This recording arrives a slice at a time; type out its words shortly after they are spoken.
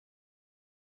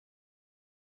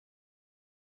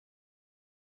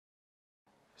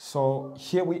So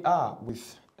here we are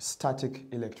with static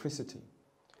electricity.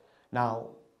 Now,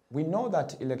 we know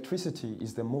that electricity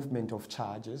is the movement of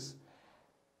charges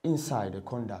inside a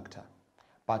conductor.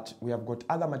 But we have got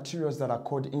other materials that are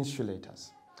called insulators.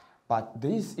 But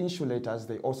these insulators,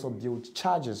 they also build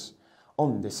charges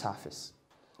on the surface.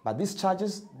 But these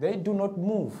charges, they do not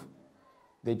move.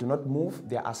 They do not move,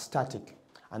 they are static.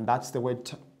 And that's the word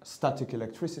static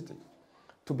electricity.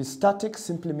 To be static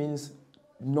simply means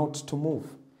not to move,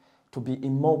 to be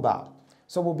immobile.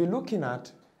 So we'll be looking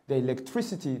at the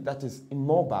electricity that is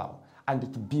immobile and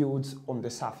it builds on the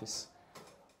surface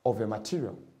of a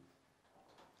material.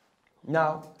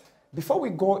 Now, before we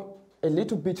go a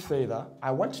little bit further,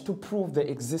 I want to prove the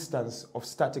existence of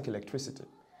static electricity.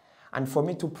 And for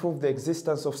me to prove the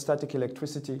existence of static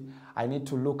electricity, I need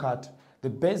to look at the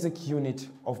basic unit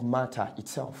of matter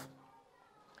itself,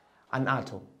 an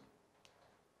atom.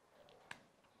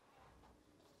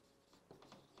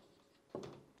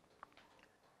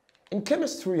 In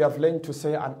chemistry, we have learned to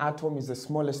say an atom is the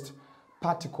smallest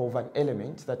particle of an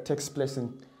element that takes place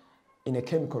in a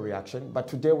chemical reaction, but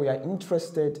today we are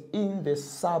interested in the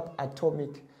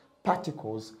subatomic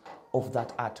particles of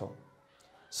that atom.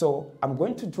 So I'm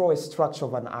going to draw a structure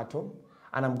of an atom,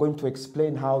 and I'm going to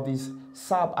explain how these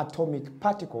subatomic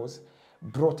particles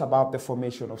brought about the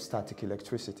formation of static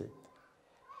electricity.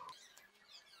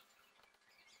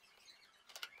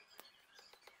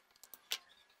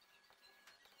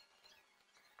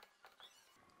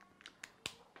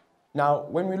 Now,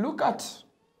 when we look at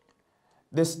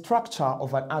the structure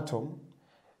of an atom,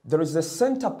 there is the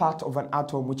center part of an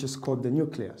atom which is called the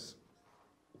nucleus.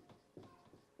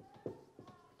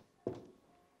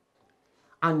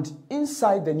 And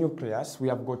inside the nucleus, we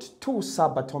have got two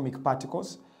subatomic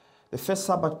particles. The first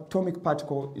subatomic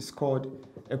particle is called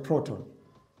a proton.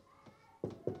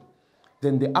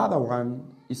 Then the other one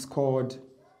is called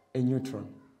a neutron.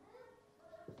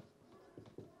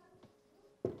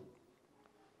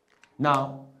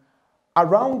 Now,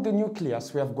 around the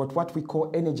nucleus, we have got what we call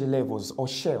energy levels or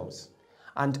shells.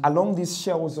 And along these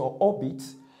shells or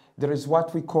orbits, there is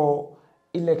what we call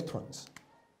electrons.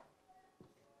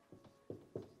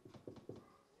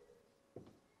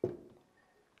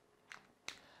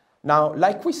 Now,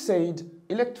 like we said,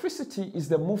 electricity is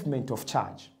the movement of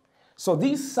charge. So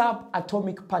these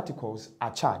subatomic particles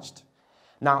are charged.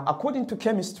 Now, according to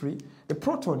chemistry, the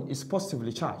proton is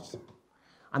positively charged,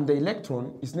 and the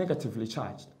electron is negatively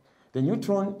charged. The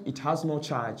neutron, it has no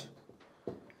charge,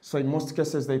 so in most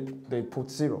cases they put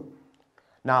 0.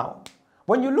 Now,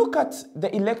 when you look at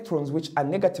the electrons which are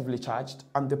negatively charged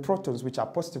and the protons which are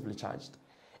positively charged,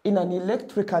 in an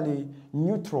electrically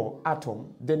neutral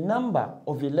atom, the number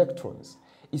of electrons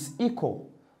is equal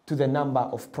to the number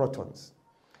of protons,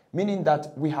 meaning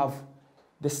that we have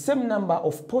the same number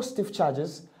of positive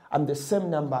charges and the same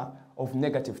number of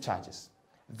negative charges.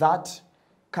 That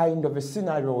kind of a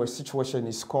scenario or situation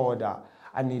is called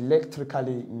an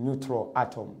electrically neutral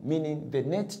atom, meaning the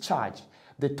net charge,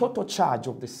 the total charge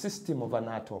of the system of an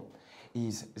atom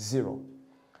is 0.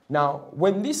 Now,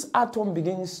 when this atom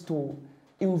begins to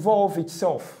involve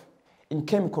itself in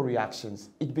chemical reactions,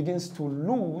 it begins to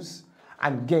lose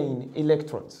and gain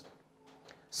electrons.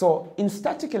 So in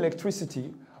static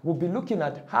electricity, we'll be looking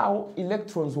at how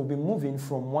electrons will be moving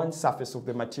from one surface of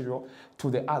the material to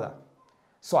the other.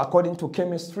 So according to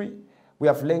chemistry, we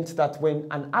have learned that when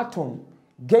an atom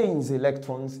gains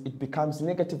electrons, it becomes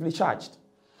negatively charged.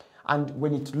 And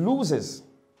when it loses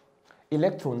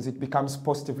electrons, it becomes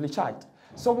positively charged.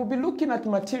 So we'll be looking at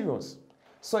materials.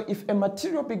 So if a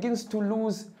material begins to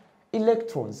lose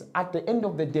electrons, at the end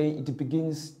of the day, it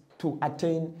begins to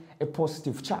attain a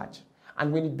positive charge.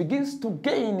 And when it begins to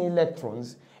gain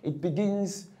electrons, it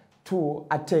begins to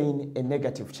attain a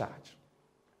negative charge.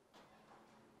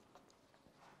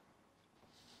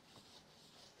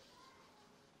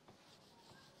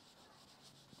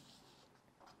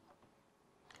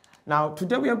 Now,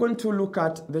 today we are going to look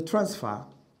at the transfer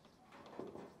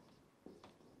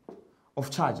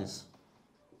of charges.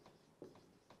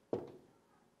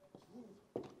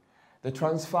 The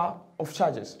transfer of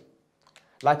charges.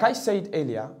 Like I said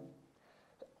earlier,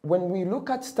 when we look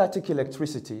at static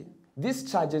electricity, these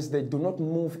charges, they do not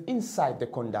move inside the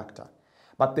conductor,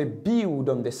 but they build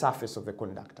on the surface of the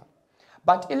conductor.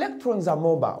 But electrons are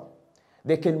mobile.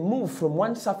 They can move from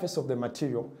one surface of the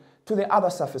material to the other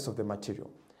surface of the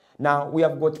material. Now, we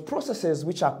have got processes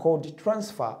which are called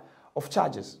transfer of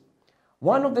charges.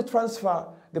 One of the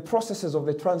processes of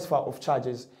the transfer of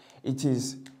charges, it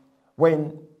is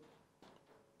when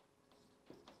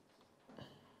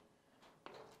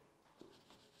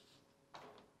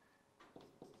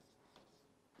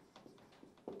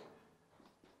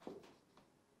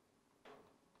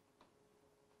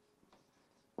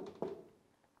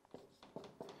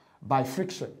by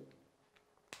friction.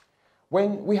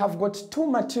 When we have got two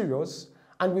materials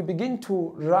and we begin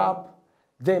to rub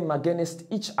them against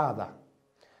each other,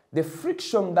 the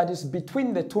friction that is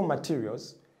between the two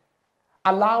materials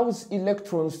allows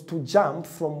electrons to jump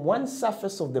from one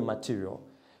surface of the material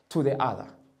to the other.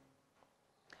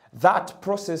 That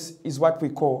process is what we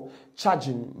call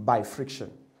charging by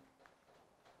friction.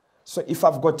 So if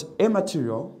I've got a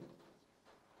material,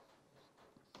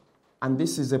 and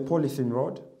this is a polythene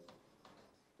rod,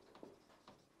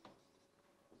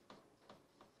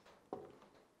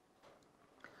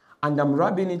 and I'm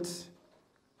rubbing it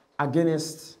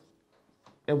against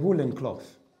a woolen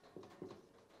cloth.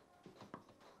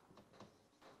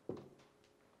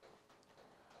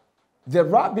 The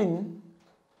rubbing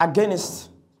against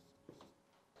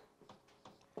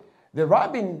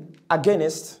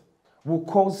will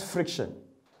cause friction,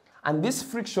 and this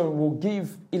friction will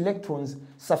give electrons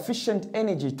sufficient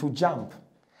energy to jump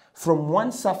from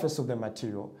one surface of the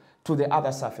material to the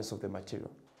other surface of the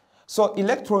material. So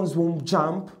electrons will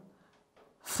jump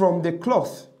from the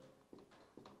cloth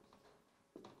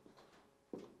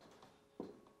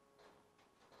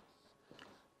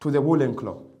to the woolen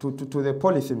cloth, to the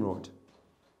polythene rod.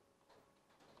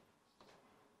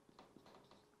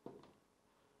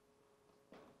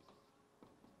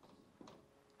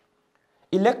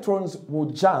 Electrons will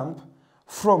jump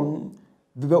from,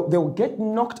 they'll get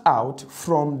knocked out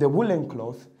from the woolen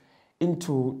cloth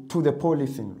to the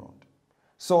polythene rod.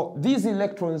 So these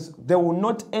electrons, they will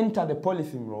not enter the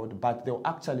polythene rod, but they'll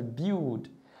actually build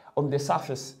on the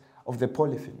surface of the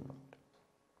polythene rod.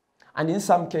 And in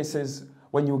some cases,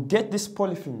 when you get this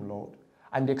polythene rod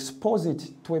and expose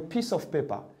it to a piece of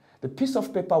paper, the piece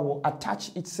of paper will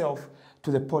attach itself to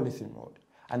the polythene rod.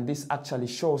 And this actually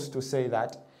shows to say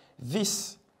that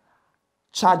this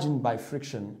charging by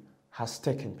friction has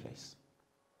taken place.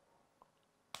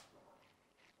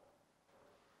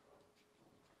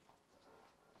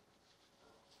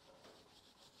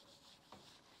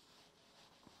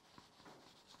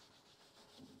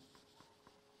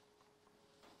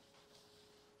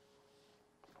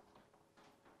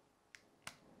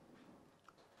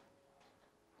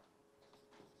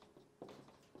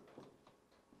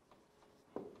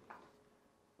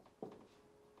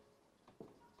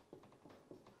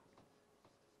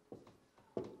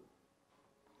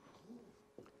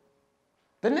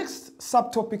 The next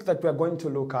subtopic that we are going to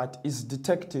look at is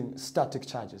detecting static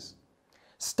charges.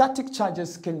 Static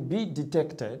charges can be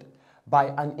detected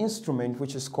by an instrument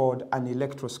which is called an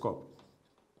electroscope.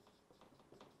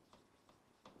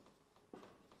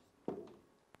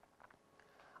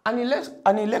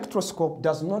 An electroscope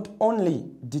does not only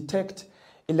detect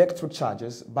electric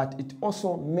charges, but it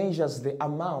also measures the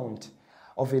amount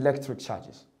of electric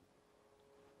charges.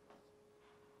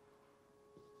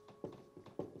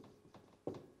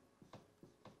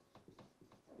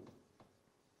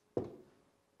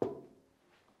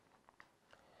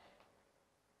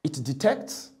 It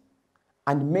detects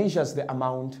and measures the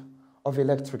amount of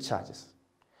electric charges.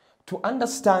 To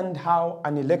understand how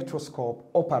an electroscope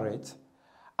operates,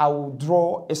 I will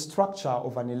draw a structure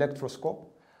of an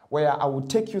electroscope where I will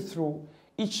take you through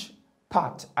each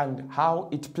part and how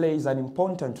it plays an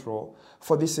important role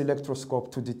for this electroscope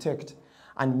to detect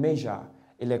and measure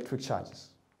electric charges.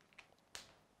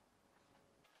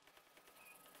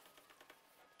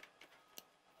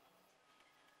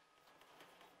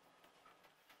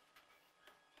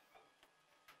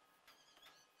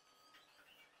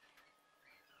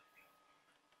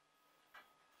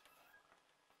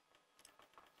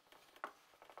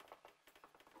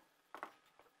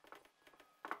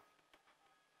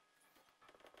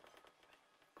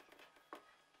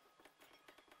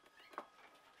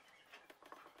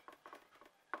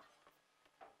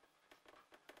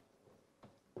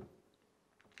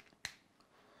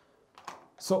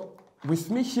 So with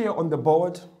me here on the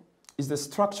board is the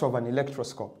structure of an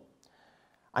electroscope.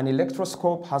 An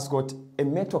electroscope has got a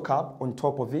metal cap on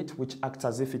top of it, which acts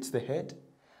as if it's the head.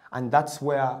 And that's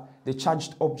where the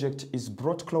charged object is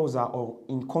brought closer or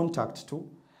in contact to.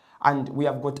 And we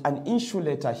have got an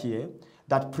insulator here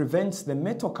that prevents the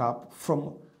metal cap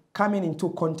from coming into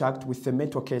contact with the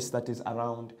metal case that is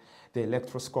around the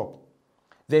electroscope.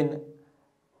 Then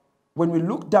when we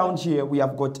look down here, we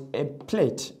have got a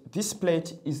plate. This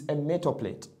plate is a metal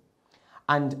plate.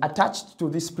 And attached to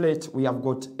this plate, we have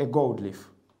got a gold leaf.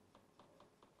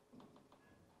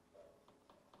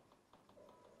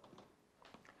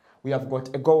 We have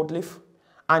got a gold leaf.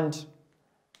 And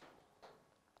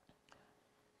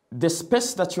the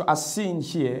space that you are seeing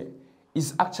here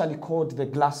is actually called the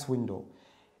glass window.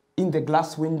 in the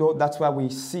glass window. That's why we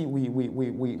see,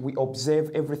 we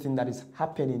observe everything that is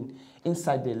happening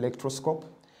inside the electroscope.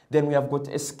 Then we have got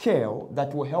a scale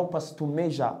that will help us to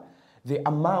measure the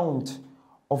amount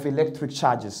of electric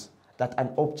charges that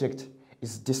an object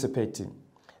is dissipating.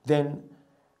 Then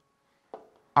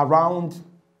around,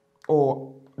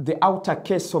 or the outer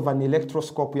case of an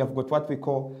electroscope, we have got what we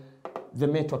call the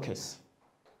metal case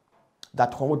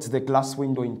that holds the glass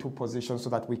window in two positions so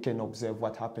that we can observe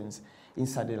what happens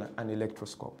inside an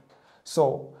electroscope.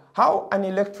 So how an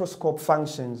electroscope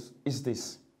functions is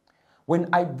this. When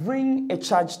I bring a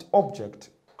charged object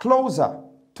closer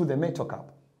to the metal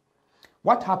cap,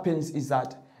 what happens is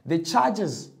that the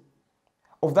charges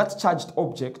of that charged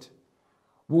object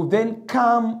will then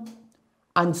come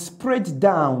and spread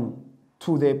down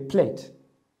to the plate.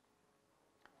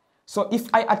 So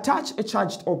if I attach a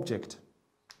charged object,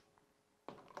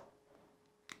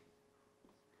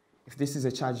 if this is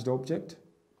a charged object,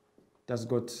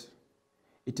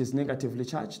 it is negatively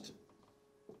charged.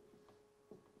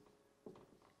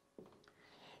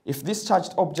 If this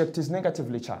charged object is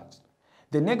negatively charged,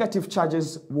 the negative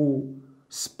charges will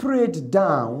spread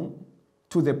down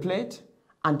to the plate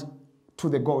and to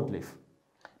the gold leaf,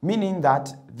 meaning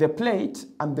that the plate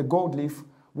and the gold leaf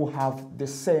will have the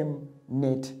same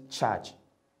net charge.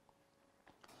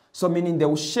 So meaning they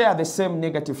will share the same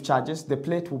negative charges, the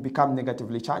plate will become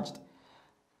negatively charged,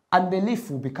 and the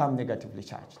leaf will become negatively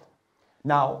charged.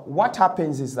 Now, what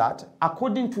happens is that,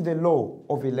 according to the law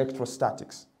of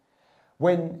electrostatics,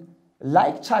 when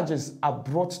like charges are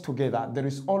brought together, there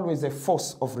is always a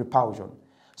force of repulsion.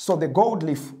 So the gold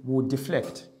leaf will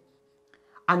deflect.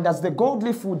 And as the gold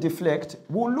leaf will deflect,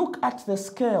 we'll look at the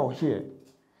scale here.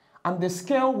 And the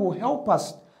scale will help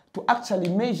us to actually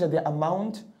measure the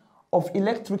amount of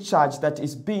electric charge that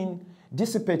is being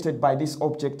dissipated by this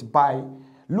object by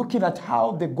looking at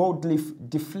how the gold leaf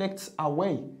deflects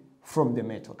away from the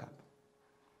metal cap.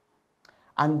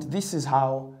 And this is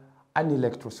how an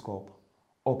electroscope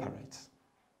operates.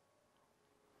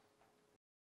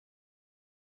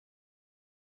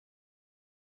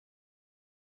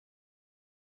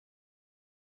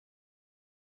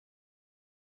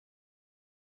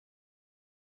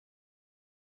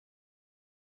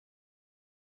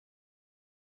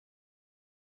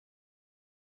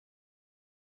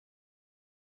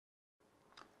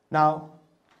 Now,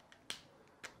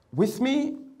 with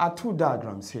me are two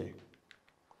diagrams here.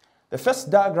 The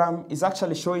first diagram is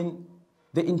actually showing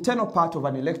the internal part of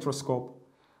an electroscope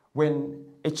when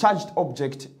a charged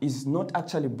object is not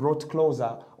actually brought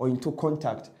closer or into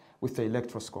contact with the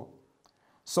electroscope.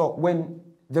 So when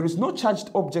there is no charged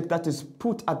object that is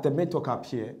put at the metal cap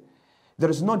here, there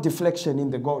is no deflection in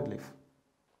the gold leaf.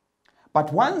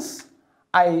 But once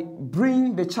I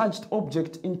bring the charged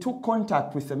object into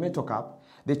contact with the metal cap,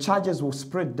 the charges will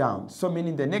spread down. So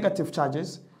meaning the negative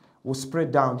charges will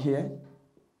spread down here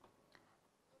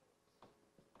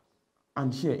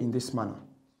and here in this manner.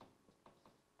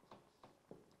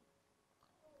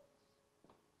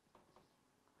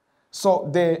 So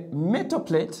the metal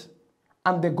plate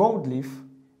and the gold leaf,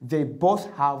 they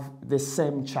both have the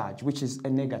same charge, which is a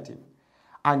negative.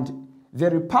 And the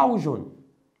repulsion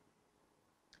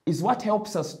is what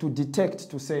helps us to detect,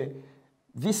 to say,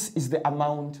 this is the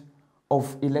amount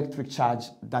of electric charge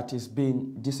that is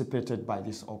being dissipated by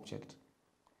this object.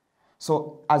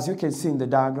 So as you can see in the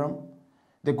diagram,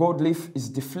 the gold leaf is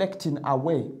deflecting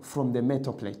away from the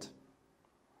metal plate.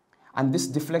 And this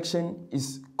deflection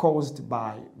is caused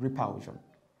by repulsion.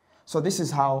 So this is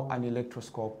how an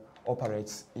electroscope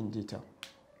operates in detail.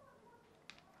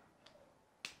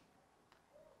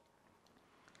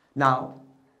 Now,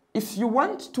 if you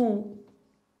want to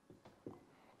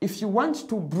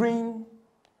bring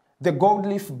the gold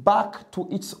leaf back to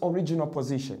its original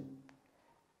position,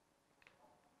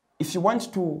 if you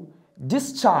want to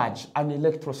discharge an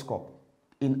electroscope,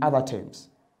 in other terms,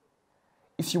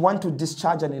 if you want to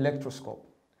discharge an electroscope,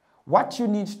 what you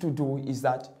need to do is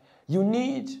that you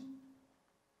need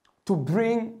to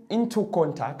bring into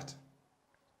contact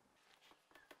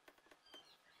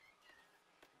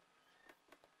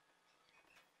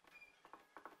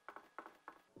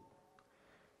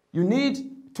with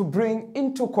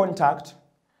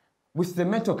the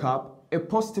metal cap a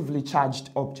positively charged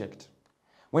object.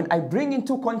 When I bring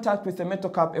into contact with the metal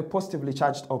cap a positively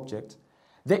charged object,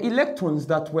 the electrons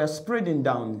that were spreading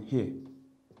down here,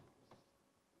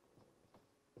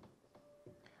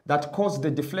 that caused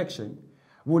the deflection,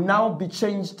 will now be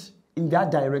changed in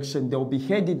that direction. They'll be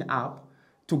heading up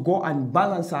to go and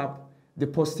balance up the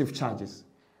positive charges.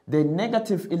 the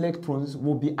negative electrons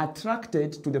will be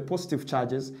attracted to the positive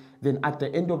charges. Then at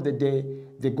the end of the day,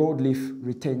 the gold leaf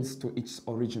returns to its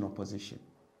original position.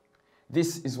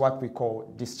 This is what we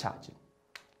call discharging,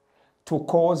 to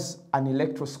cause an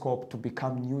electroscope to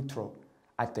become neutral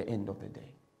at the end of the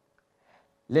day.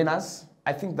 Learners,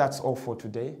 I think that's all for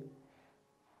today.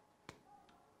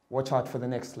 Watch out for the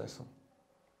next lesson.